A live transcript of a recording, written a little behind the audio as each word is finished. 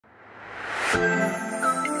Alright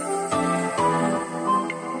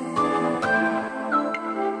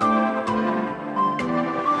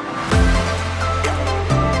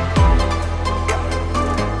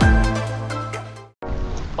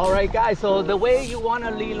guys, so the way you want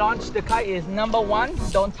to relaunch the kite is number one,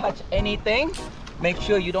 don't touch anything. Make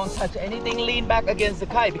sure you don't touch anything, lean back against the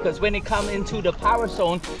kite, because when it comes into the power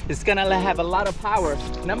zone, it's gonna have a lot of power.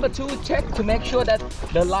 Number two, check to make sure that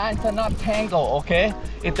the lines are not tangled, okay?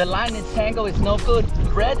 If the line is tangled, it's no good.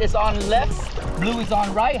 Red is on left, blue is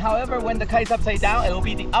on right. However, when the kite's upside down, it will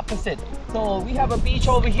be the opposite. So we have a beach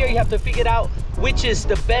over here, you have to figure out which is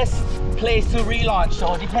the best place to relaunch.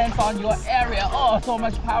 So it depends on your area. Oh, so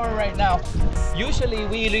much power right now. Usually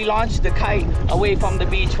we relaunch the kite away from the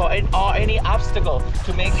beach or any obstacle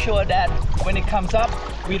to make sure that when it comes up,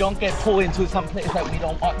 we don't get pulled into some place that we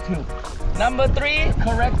don't want to. Number three,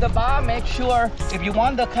 correct the bar. Make sure if you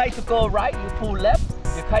want the kite to go right, you pull left.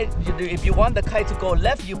 If you want the kite to go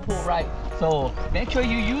left, you pull right. So make sure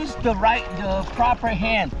you use the proper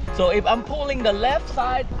hand. So if I'm pulling the left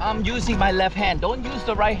side, I'm using my left hand. Don't use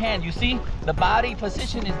the right hand. You see, the body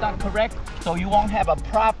position is not correct, so you won't have a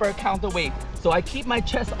proper counterweight. So I keep my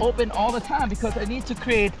chest open all the time because I need to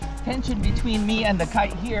create tension between me and the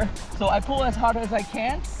kite here. So I pull as hard as I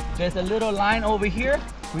can. There's a little line over here.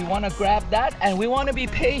 We want to grab that, and we want to be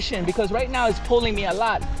patient because right now it's pulling me a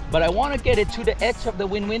lot, but I want to get it to the edge of the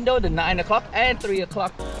wind window, the 9 o'clock and 3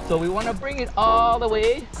 o'clock. So we want to bring it all the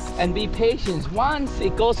way and be patient. Once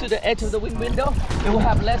it goes to the edge of the wind window, it will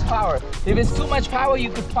have less power. If it's too much power, you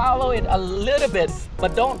could follow it a little bit,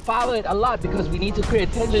 but don't follow it a lot because we need to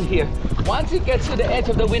create tension here. Once it gets to the edge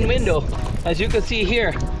of the wind window, as you can see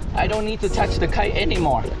here, I don't need to touch the kite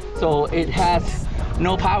anymore. So it has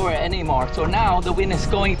no power anymore. So now the wind is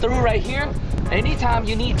going through right here. Anytime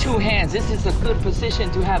you need two hands, this is a good position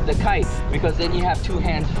to have the kite because then you have two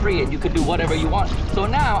hands free and you could do whatever you want. So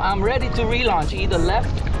now I'm ready to relaunch either left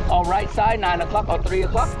or right side, 9 o'clock or 3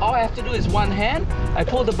 o'clock. All I have to do is one hand. I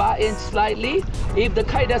pull the bar in slightly. If the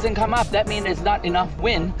kite doesn't come up, that means there's not enough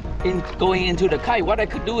wind in going into the kite. What I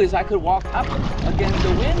could do is I could walk up against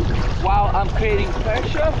the wind while I'm creating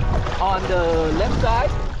pressure on the left side,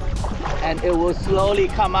 and it will slowly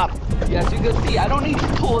come up. As you can see, I don't need to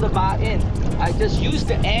pull the bar in. I just use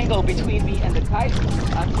the angle between me and the kite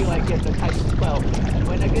until I get the kite to 12. And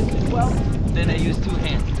when I get to 12, then I use two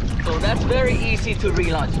hands. So that's very easy to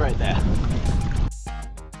relaunch right there.